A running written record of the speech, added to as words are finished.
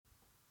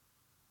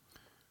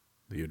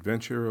The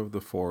Adventure of the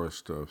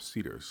Forest of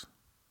Cedars.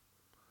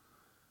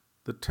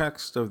 The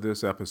text of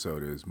this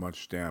episode is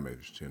much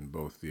damaged in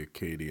both the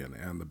Akkadian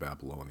and the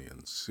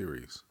Babylonian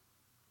series.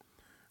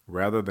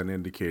 Rather than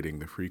indicating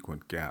the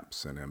frequent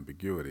gaps and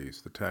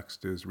ambiguities, the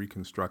text is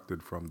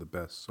reconstructed from the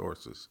best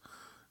sources,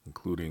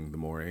 including the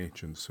more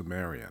ancient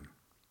Sumerian.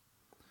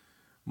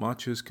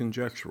 Much is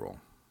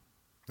conjectural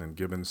and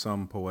given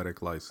some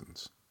poetic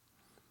license.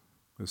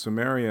 The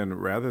Sumerian,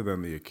 rather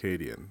than the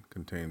Akkadian,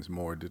 contains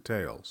more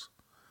details,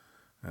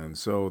 and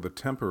so the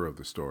temper of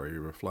the story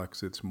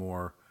reflects its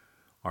more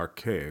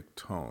archaic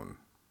tone.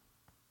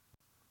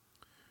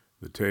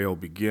 The tale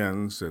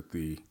begins at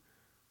the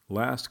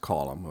last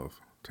column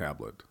of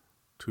Tablet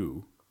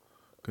 2,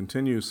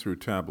 continues through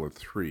Tablet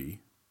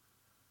 3,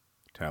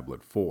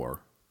 Tablet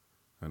 4,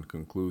 and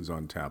concludes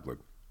on Tablet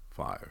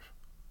 5.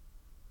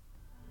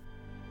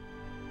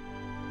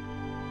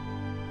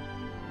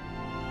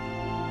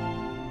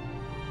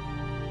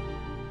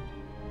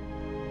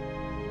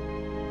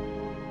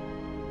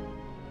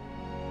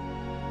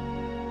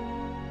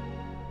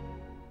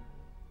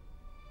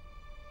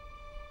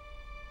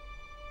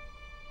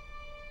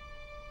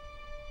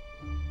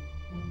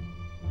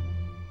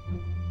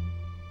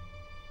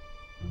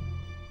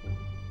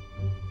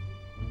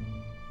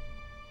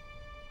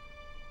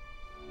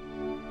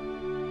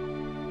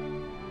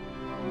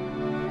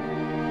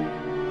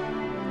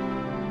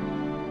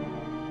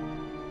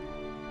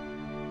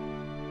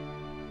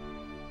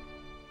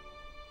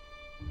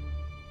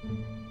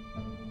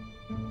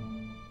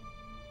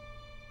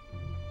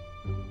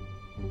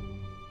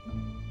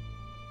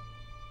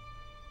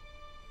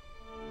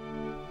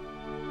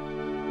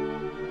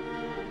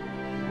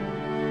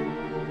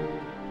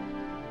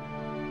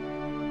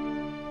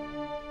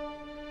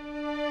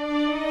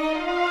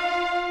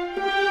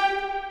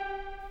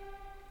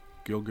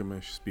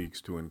 Gilgamesh speaks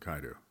to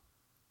Enkidu.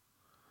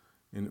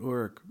 In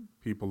Uruk,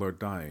 people are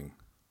dying.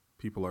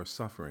 People are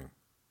suffering.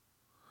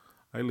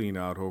 I lean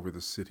out over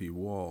the city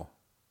wall.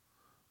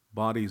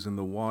 Bodies in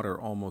the water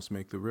almost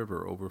make the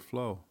river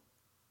overflow.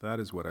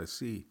 That is what I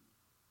see.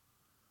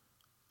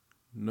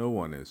 No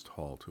one is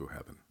tall to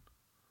heaven.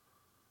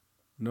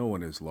 No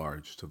one is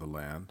large to the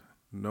land.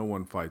 No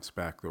one fights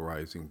back the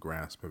rising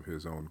grasp of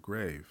his own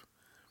grave.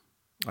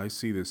 I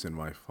see this in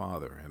my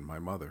father and my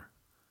mother.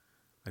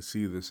 I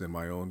see this in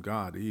my own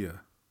god, Ea.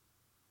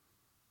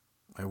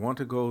 I want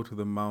to go to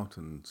the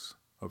mountains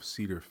of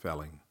cedar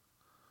felling,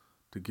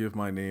 to give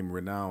my name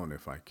renown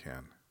if I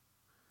can.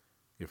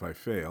 If I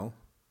fail,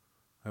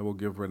 I will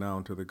give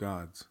renown to the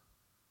gods.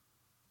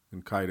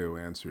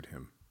 Enkidu answered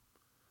him,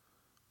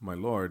 My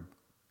lord,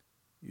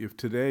 if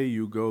today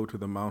you go to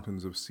the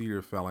mountains of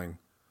cedar felling,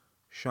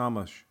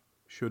 Shamash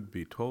should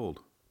be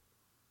told.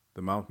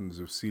 The mountains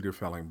of cedar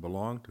felling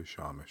belong to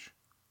Shamash.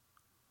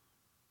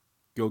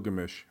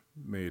 Gilgamesh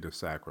made a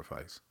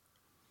sacrifice.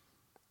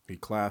 He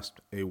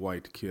clasped a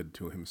white kid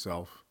to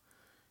himself.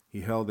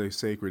 He held a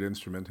sacred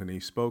instrument and he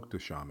spoke to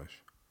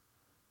Shamash.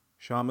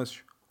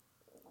 Shamash,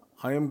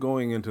 I am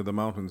going into the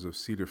mountains of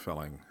cedar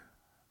felling.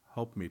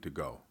 Help me to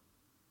go.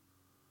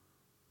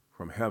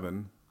 From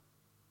heaven,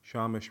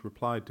 Shamash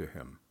replied to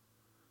him,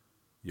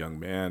 Young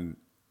man,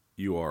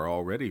 you are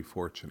already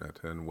fortunate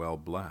and well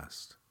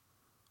blessed.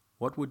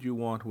 What would you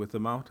want with the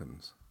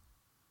mountains?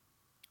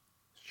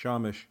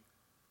 Shamash,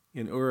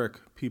 in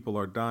Uruk, people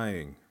are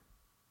dying.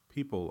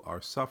 People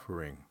are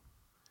suffering.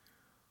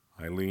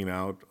 I lean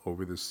out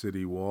over the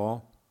city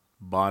wall.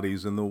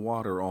 Bodies in the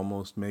water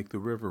almost make the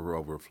river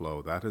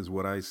overflow. That is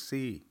what I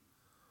see.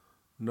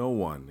 No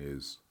one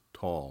is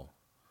tall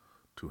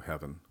to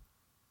heaven.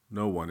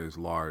 No one is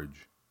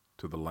large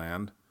to the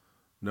land.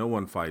 No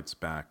one fights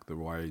back the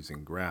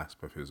rising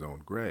grasp of his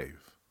own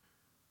grave.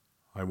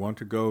 I want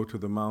to go to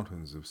the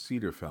mountains of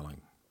cedar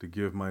felling to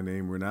give my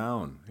name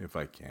renown if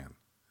I can.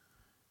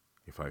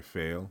 If I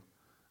fail,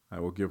 I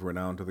will give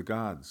renown to the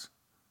gods.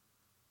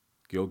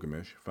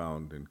 Gilgamesh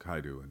found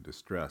Enkidu in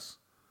distress,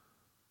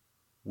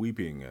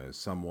 weeping as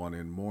someone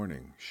in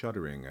mourning,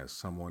 shuddering as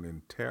someone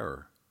in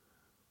terror.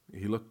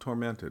 He looked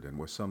tormented and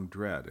with some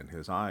dread, and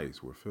his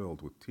eyes were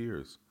filled with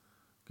tears.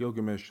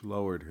 Gilgamesh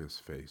lowered his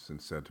face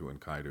and said to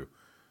Enkidu,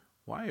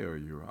 Why are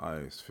your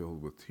eyes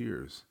filled with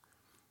tears?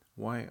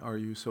 Why are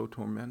you so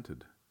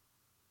tormented?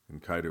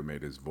 Enkidu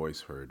made his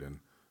voice heard and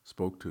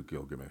spoke to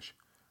Gilgamesh.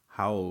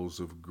 Howls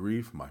of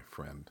grief, my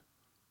friend.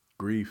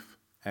 Grief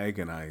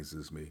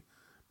agonizes me,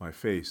 my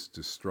face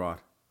distraught.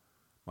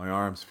 My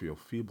arms feel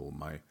feeble,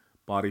 my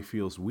body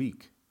feels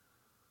weak.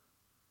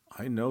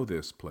 I know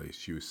this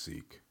place you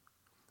seek.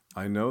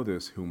 I know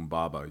this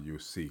Humbaba you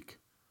seek.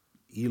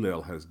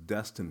 Enlil has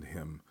destined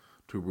him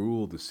to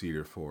rule the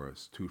cedar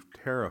forest, to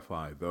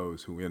terrify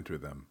those who enter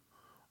them.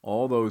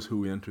 All those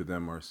who enter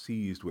them are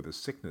seized with a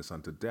sickness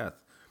unto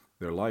death.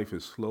 Their life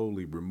is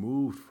slowly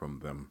removed from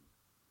them.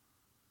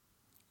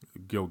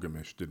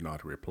 Gilgamesh did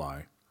not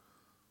reply.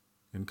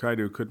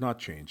 Enkidu could not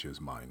change his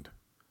mind.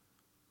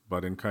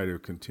 But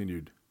Enkidu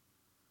continued,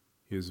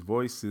 His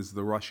voice is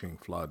the rushing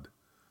flood.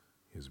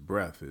 His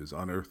breath is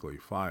unearthly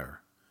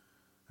fire,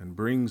 and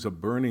brings a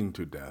burning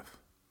to death.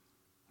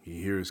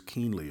 He hears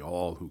keenly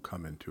all who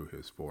come into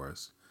his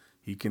forest.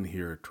 He can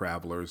hear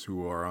travelers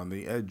who are on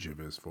the edge of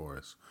his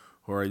forest,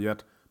 who are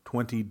yet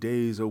 20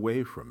 days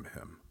away from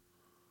him.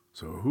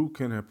 So who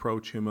can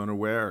approach him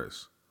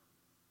unawares?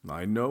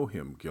 I know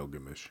him,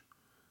 Gilgamesh.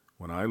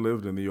 When I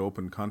lived in the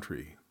open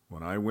country,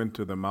 when I went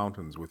to the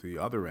mountains with the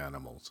other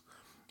animals,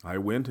 I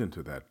went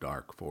into that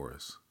dark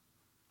forest.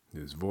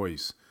 His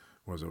voice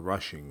was a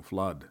rushing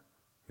flood.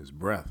 His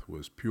breath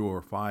was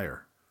pure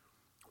fire.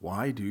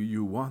 Why do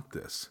you want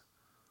this?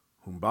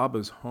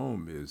 Humbaba's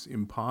home is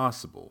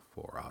impossible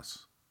for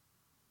us.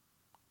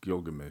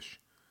 Gilgamesh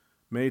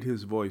made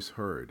his voice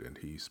heard, and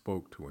he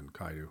spoke to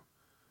Enkidu.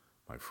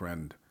 My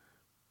friend,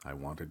 I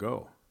want to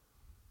go.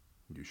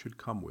 You should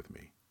come with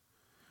me.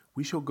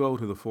 We shall go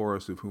to the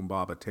forest of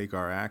Humbaba, take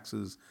our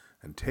axes,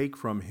 and take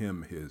from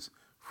him his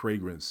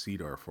fragrant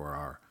cedar for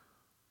our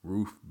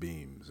roof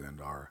beams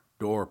and our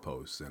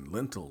doorposts and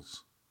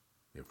lintels.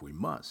 If we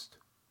must,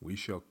 we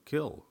shall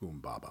kill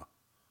Humbaba.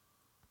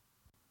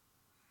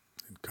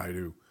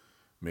 Enkidu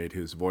made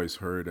his voice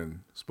heard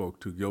and spoke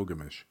to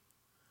Gilgamesh.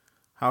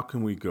 How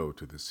can we go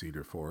to the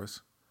cedar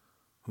forest?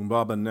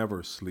 Humbaba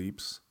never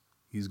sleeps.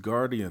 He's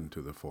guardian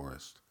to the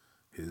forest.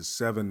 His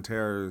 7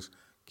 terrors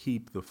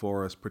keep the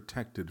forest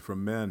protected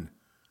from men.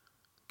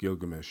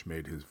 Gilgamesh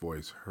made his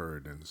voice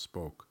heard and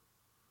spoke.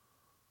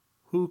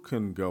 Who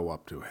can go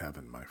up to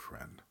heaven, my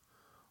friend?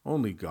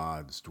 Only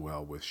gods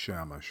dwell with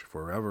Shamash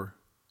forever.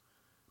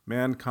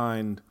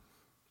 Mankind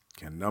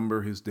can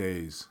number his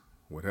days.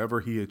 Whatever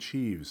he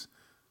achieves,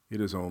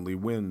 it is only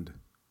wind.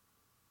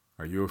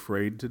 Are you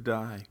afraid to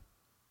die?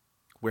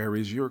 Where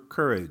is your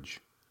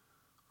courage?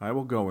 I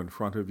will go in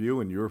front of you,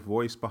 and your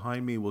voice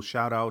behind me will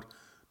shout out,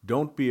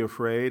 Don't be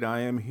afraid, I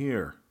am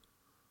here.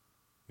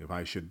 If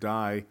I should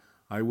die,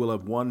 I will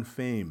have won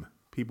fame.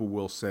 People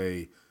will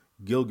say,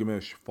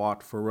 Gilgamesh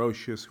fought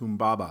ferocious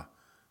Humbaba.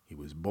 He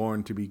was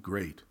born to be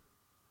great.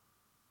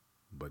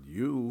 But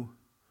you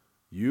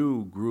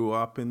grew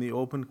up in the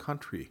open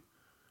country.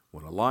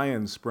 When a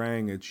lion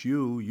sprang at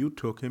you, you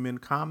took him in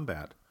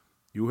combat.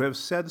 You have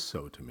said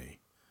so to me.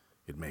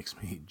 It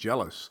makes me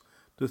jealous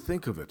to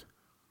think of it.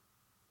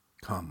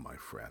 Come, my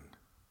friend.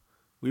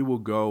 We will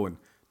go and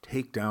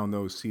take down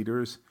those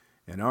cedars,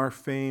 and our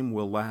fame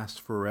will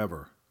last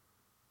forever.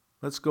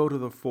 Let's go to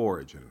the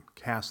forge and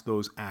cast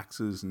those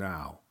axes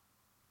now.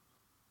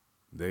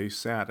 They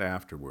sat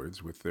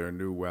afterwards with their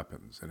new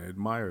weapons and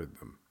admired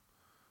them.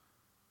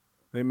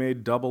 They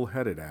made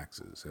double-headed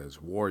axes,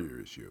 as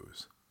warriors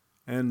use,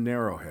 and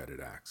narrow-headed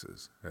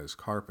axes, as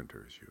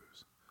carpenters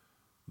use.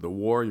 The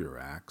warrior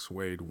axe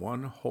weighed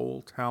 1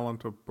 whole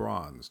talent of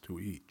bronze to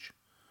each.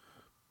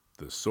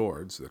 The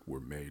swords that were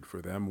made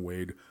for them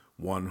weighed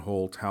 1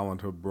 whole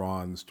talent of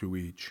bronze to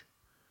each.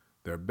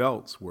 Their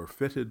belts were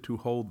fitted to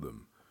hold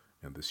them,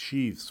 and the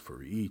sheaths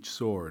for each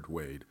sword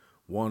weighed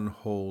 1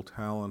 whole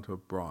talent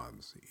of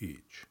bronze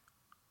each.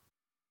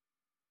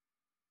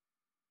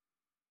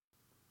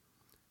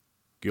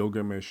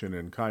 Gilgamesh and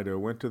Enkidu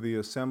went to the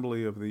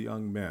assembly of the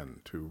young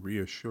men to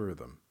reassure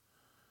them,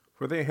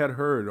 for they had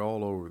heard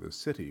all over the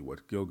city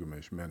what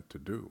Gilgamesh meant to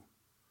do.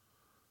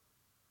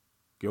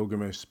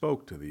 Gilgamesh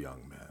spoke to the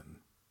young men.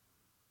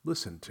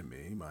 Listen to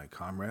me, my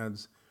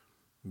comrades.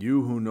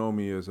 You who know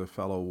me as a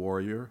fellow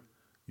warrior,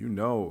 you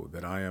know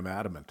that I am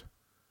adamant.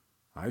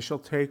 I shall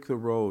take the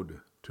road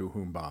to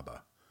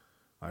Humbaba.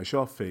 I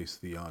shall face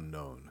the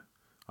unknown.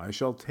 I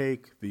shall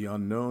take the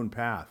unknown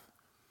path.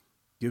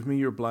 Give me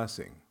your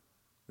blessing.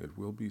 It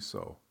will be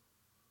so.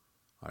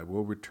 I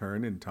will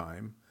return in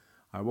time.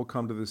 I will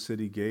come to the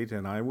city gate,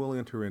 and I will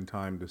enter in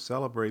time to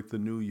celebrate the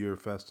New Year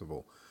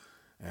festival,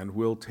 and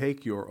will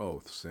take your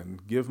oaths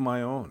and give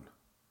my own.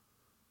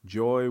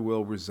 Joy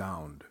will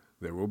resound.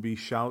 There will be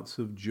shouts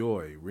of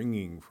joy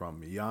ringing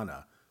from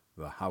Yana,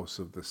 the house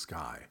of the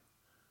sky.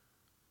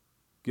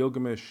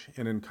 Gilgamesh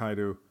and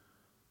Enkidu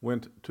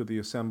went to the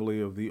assembly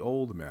of the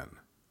old men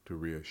to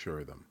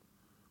reassure them,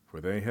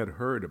 for they had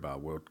heard about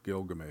what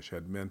Gilgamesh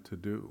had meant to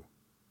do.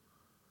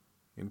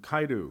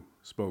 Enkidu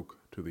spoke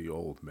to the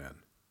old men.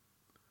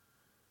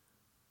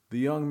 The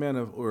young men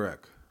of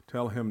Uruk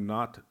tell him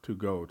not to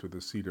go to the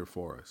cedar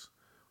forest,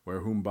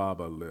 where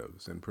Humbaba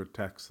lives and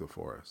protects the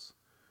forest.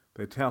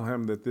 They tell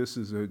him that this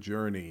is a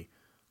journey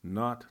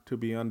not to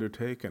be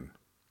undertaken.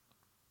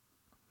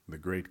 The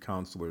great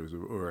counselors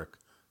of Uruk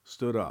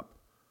stood up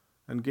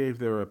and gave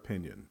their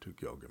opinion to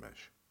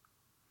Gilgamesh.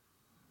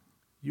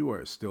 You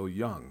are still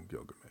young,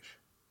 Gilgamesh.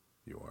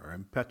 You are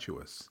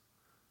impetuous.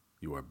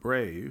 You are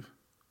brave,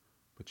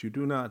 but you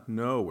do not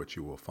know what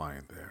you will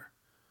find there.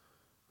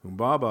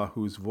 Humbaba,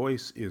 whose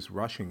voice is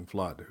rushing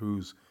flood,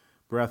 whose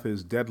breath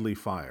is deadly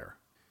fire,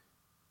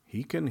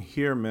 he can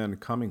hear men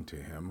coming to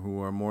him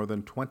who are more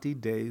than 20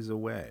 days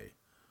away.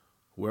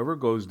 Whoever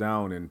goes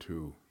down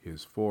into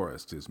his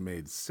forest is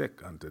made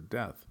sick unto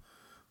death.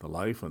 The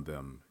life of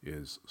them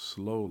is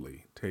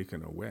slowly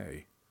taken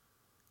away.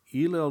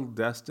 Enlil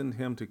destined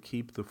him to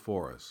keep the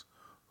forest.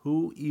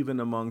 Who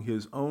even among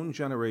his own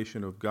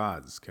generation of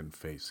gods can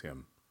face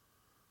him?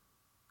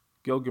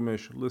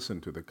 Gilgamesh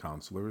listened to the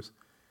counselors,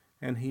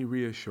 and he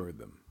reassured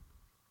them.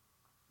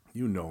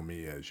 You know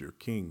me as your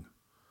king.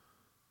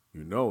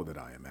 You know that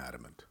I am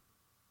adamant.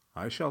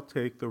 I shall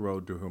take the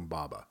road to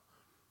Humbaba.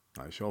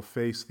 I shall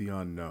face the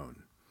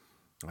unknown.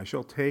 I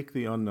shall take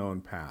the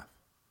unknown path.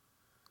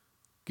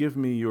 Give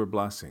me your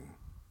blessing.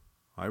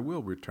 I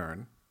will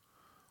return.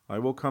 I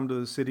will come to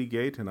the city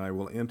gate, and I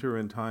will enter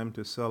in time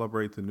to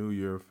celebrate the New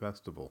Year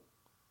festival.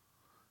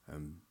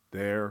 And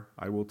there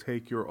I will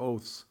take your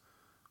oaths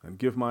and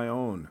give my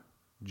own.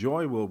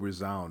 Joy will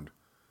resound.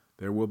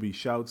 There will be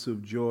shouts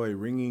of joy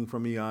ringing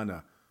from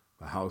Iana,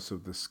 the house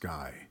of the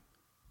sky.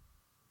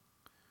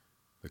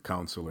 The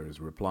counselors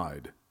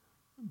replied,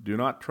 Do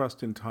not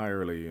trust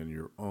entirely in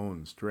your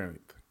own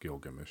strength,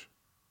 Gilgamesh.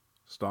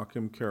 Stalk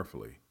him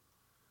carefully.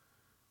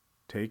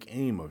 Take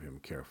aim of him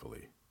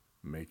carefully.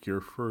 Make your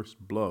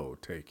first blow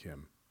take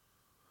him.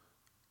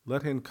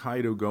 Let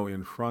Enkidu go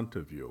in front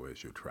of you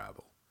as you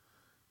travel.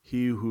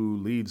 He who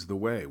leads the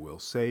way will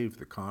save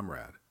the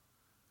comrade.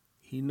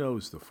 He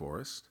knows the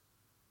forest.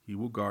 He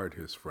will guard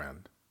his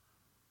friend.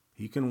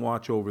 He can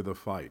watch over the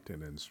fight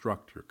and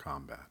instruct your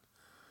combat.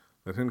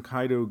 Let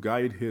Enkidu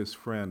guide his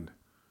friend,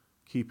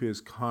 keep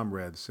his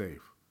comrade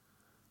safe.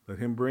 Let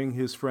him bring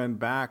his friend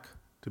back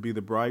to be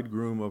the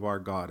bridegroom of our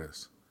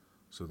goddess,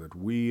 so that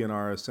we in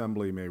our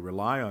assembly may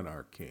rely on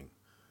our king,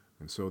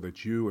 and so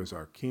that you as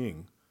our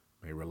king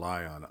may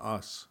rely on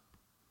us.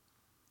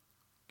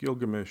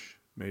 Gilgamesh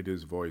made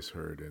his voice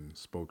heard and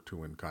spoke to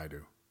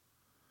Enkidu.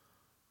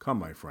 Come,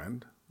 my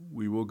friend,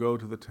 we will go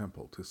to the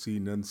temple to see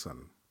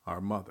Ninsun,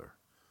 our mother,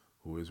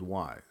 who is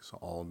wise,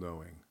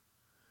 all-knowing.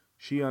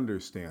 She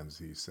understands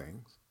these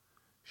things.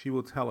 She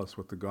will tell us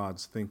what the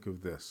gods think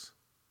of this.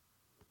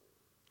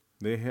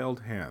 They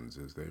held hands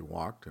as they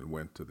walked and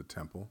went to the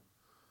temple.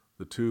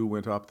 The two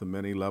went up the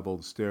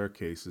many-leveled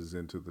staircases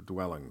into the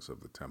dwellings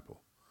of the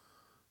temple.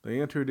 They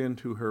entered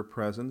into her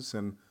presence,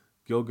 and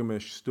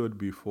Gilgamesh stood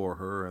before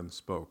her and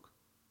spoke.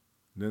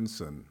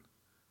 Ninsun,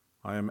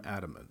 I am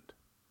adamant.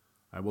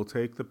 I will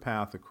take the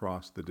path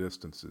across the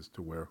distances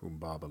to where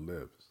Humbaba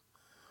lives.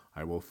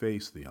 I will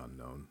face the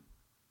unknown.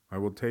 I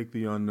will take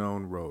the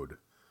unknown road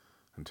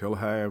until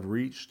I have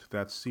reached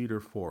that cedar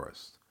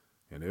forest,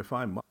 and if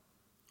I must,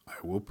 I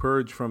will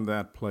purge from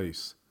that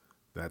place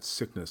that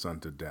sickness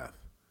unto death,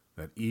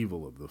 that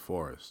evil of the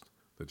forest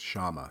that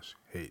Shamash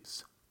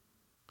hates.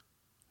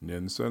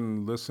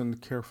 Ninsun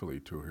listened carefully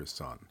to her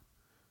son,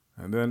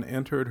 and then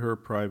entered her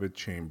private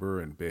chamber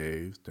and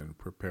bathed and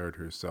prepared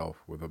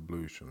herself with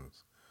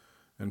ablutions,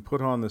 and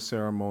put on the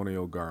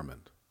ceremonial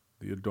garment,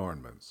 the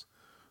adornments,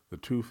 the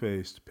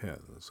two-faced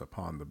pins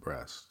upon the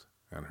breast,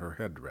 and her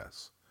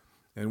headdress,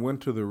 and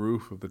went to the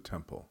roof of the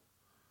temple.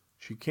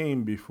 She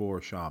came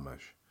before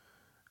Shamash,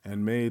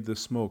 and made the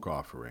smoke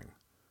offering,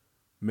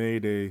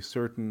 made a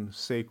certain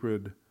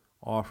sacred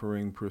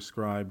offering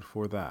prescribed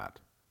for that,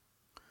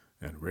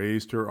 and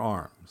raised her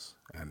arms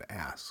and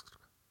asked,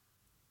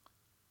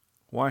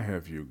 Why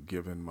have you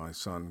given my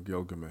son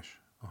Gilgamesh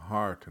a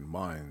heart and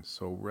mind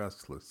so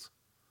restless?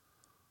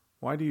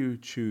 Why do you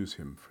choose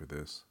him for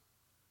this?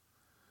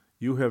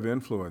 You have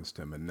influenced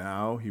him, and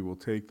now he will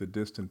take the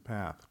distant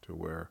path to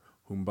where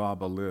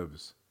Humbaba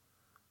lives.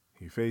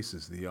 He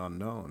faces the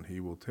unknown. He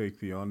will take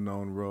the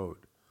unknown road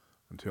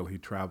until he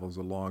travels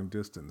a long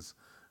distance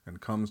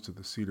and comes to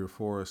the cedar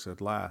forest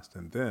at last,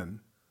 and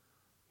then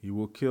he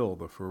will kill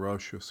the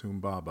ferocious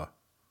Humbaba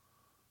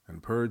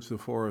and purge the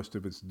forest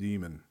of its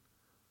demon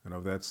and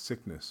of that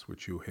sickness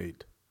which you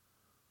hate.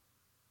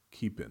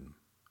 Keep him,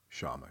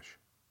 Shamash.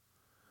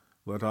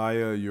 Let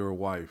Aya, your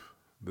wife,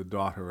 the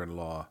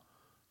daughter-in-law,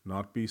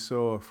 not be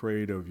so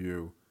afraid of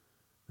you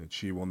that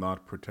she will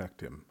not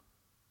protect him.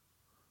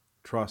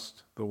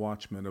 Trust the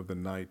watchmen of the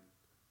night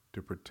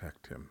to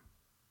protect him.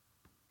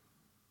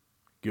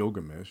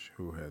 Gilgamesh,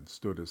 who had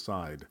stood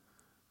aside,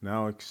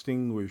 now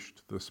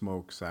extinguished the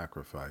smoke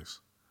sacrifice.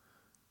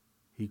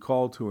 He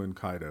called to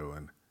Enkidu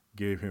and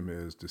gave him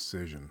his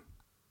decision.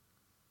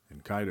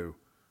 Enkidu,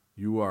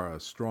 you are a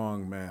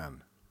strong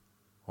man.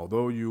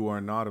 Although you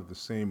are not of the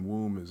same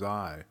womb as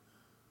I,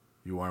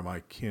 you are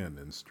my kin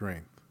in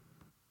strength.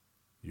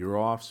 Your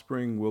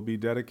offspring will be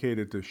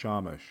dedicated to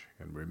Shamash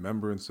in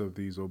remembrance of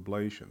these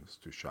oblations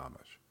to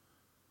Shamash.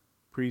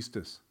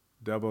 Priestess,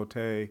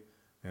 devotee,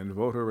 and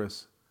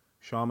votaress,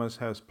 Shamash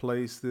has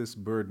placed this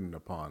burden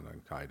upon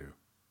Enkidu.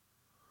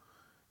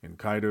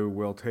 Enkidu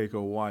will take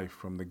a wife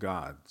from the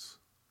gods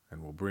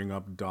and will bring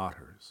up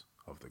daughters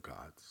of the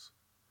gods.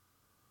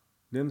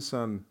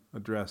 Ninsun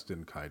addressed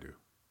Enkidu.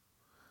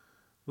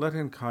 Let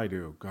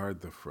Enkidu guard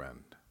the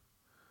friend.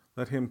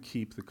 Let him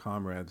keep the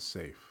comrade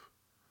safe.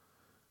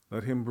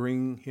 Let him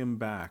bring him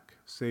back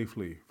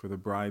safely for the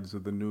brides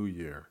of the new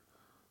year,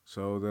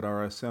 so that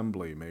our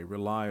assembly may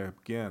rely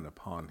again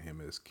upon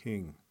him as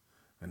king,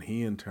 and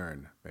he in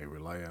turn may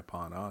rely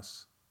upon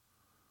us.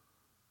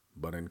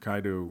 But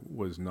Enkidu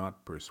was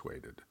not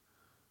persuaded,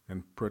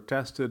 and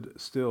protested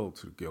still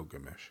to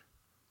Gilgamesh.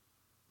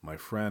 My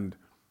friend,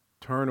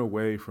 turn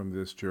away from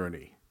this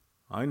journey.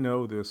 I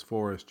know this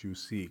forest you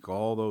seek.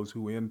 All those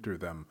who enter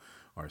them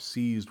are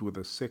seized with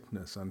a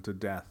sickness unto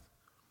death.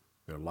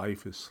 Their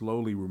life is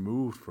slowly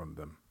removed from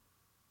them.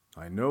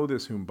 I know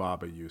this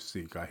Humbaba you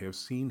seek. I have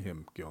seen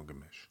him,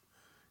 Gilgamesh.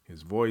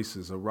 His voice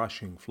is a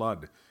rushing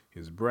flood.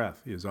 His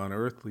breath is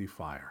unearthly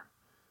fire.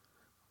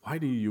 Why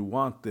do you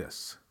want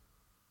this?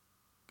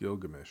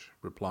 Gilgamesh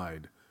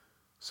replied,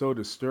 so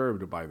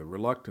disturbed by the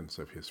reluctance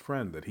of his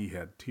friend that he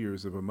had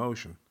tears of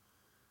emotion.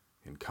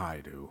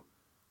 Enkidu,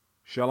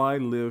 shall I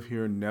live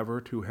here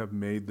never to have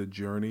made the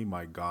journey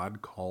my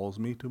God calls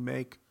me to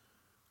make?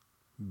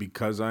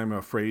 Because I'm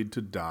afraid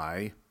to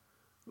die?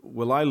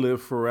 Will I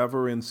live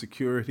forever in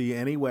security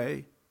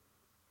anyway?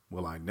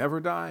 Will I never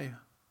die?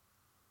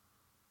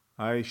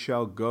 I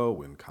shall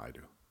go,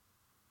 Enkidu.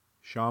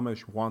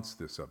 Shamash wants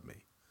this of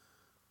me.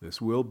 This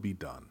will be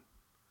done.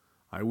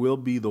 I will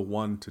be the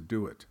one to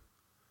do it.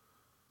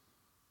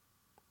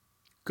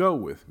 Go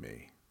with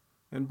me,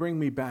 and bring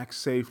me back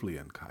safely,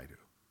 Enkidu.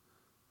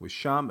 With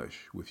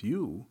Shamash, with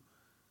you,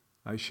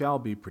 I shall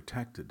be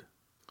protected.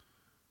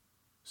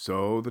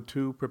 So the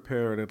two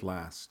prepared at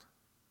last,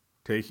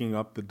 taking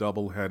up the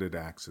double-headed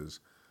axes,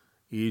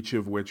 each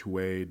of which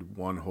weighed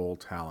 1 whole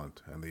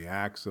talent, and the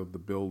axe of the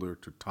builder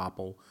to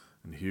topple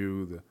and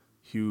hew the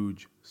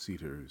huge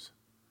cedars,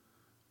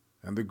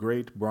 and the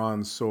great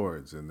bronze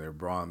swords in their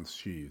bronze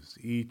sheaths,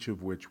 each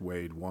of which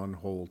weighed 1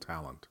 whole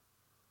talent.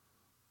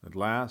 At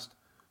last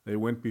they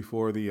went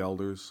before the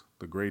elders,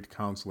 the great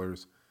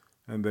counselors,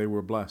 and they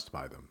were blessed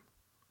by them,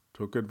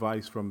 took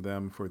advice from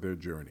them for their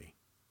journey.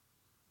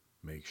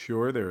 Make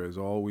sure there is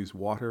always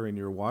water in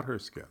your water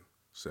skin,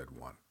 said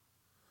one.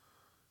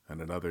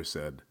 And another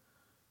said,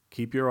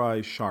 keep your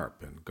eyes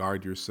sharp and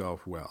guard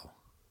yourself well.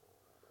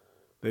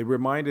 They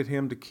reminded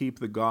him to keep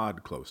the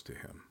god close to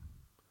him.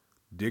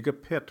 Dig a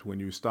pit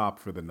when you stop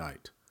for the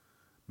night.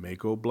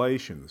 Make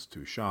oblations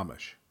to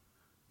Shamash.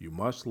 You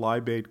must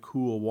libate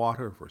cool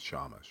water for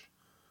Shamash.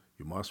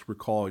 You must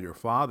recall your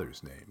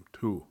father's name,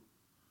 too.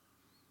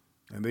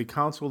 And they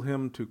counseled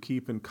him to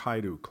keep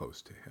Enkidu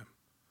close to him.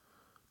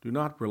 Do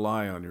not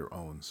rely on your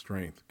own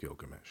strength,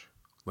 Gilgamesh.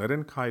 Let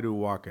Enkidu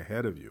walk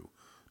ahead of you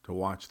to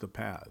watch the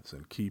paths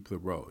and keep the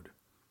road.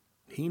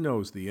 He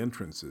knows the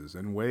entrances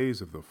and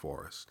ways of the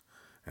forest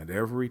and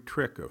every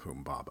trick of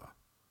Humbaba.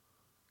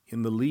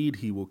 In the lead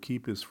he will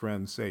keep his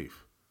friend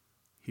safe.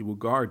 He will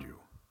guard you,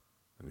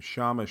 and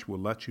Shamash will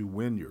let you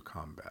win your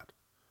combat.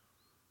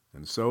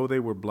 And so they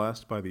were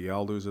blessed by the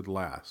elders at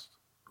last,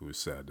 who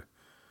said,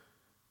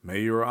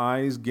 may your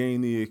eyes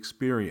gain the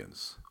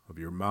experience of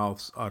your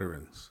mouth's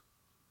utterance.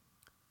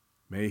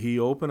 May he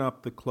open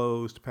up the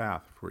closed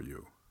path for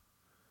you.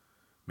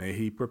 May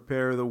he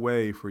prepare the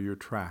way for your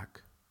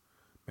track.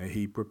 May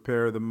he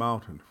prepare the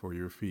mountain for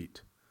your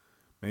feet.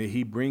 May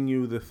he bring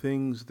you the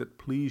things that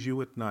please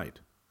you at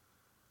night.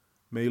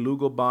 May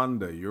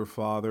Lugalbanda, your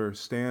father,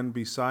 stand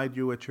beside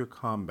you at your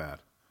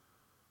combat.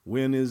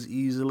 Win as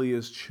easily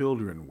as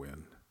children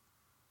win.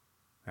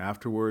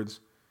 Afterwards,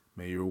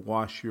 may you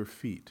wash your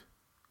feet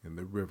in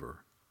the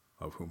river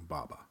of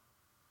Humbaba.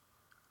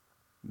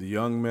 The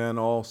young men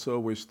also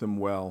wished them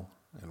well,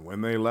 and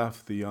when they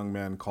left, the young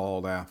man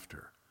called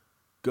after,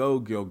 go,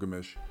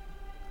 Gilgamesh,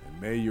 and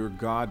may your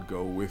God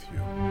go with you.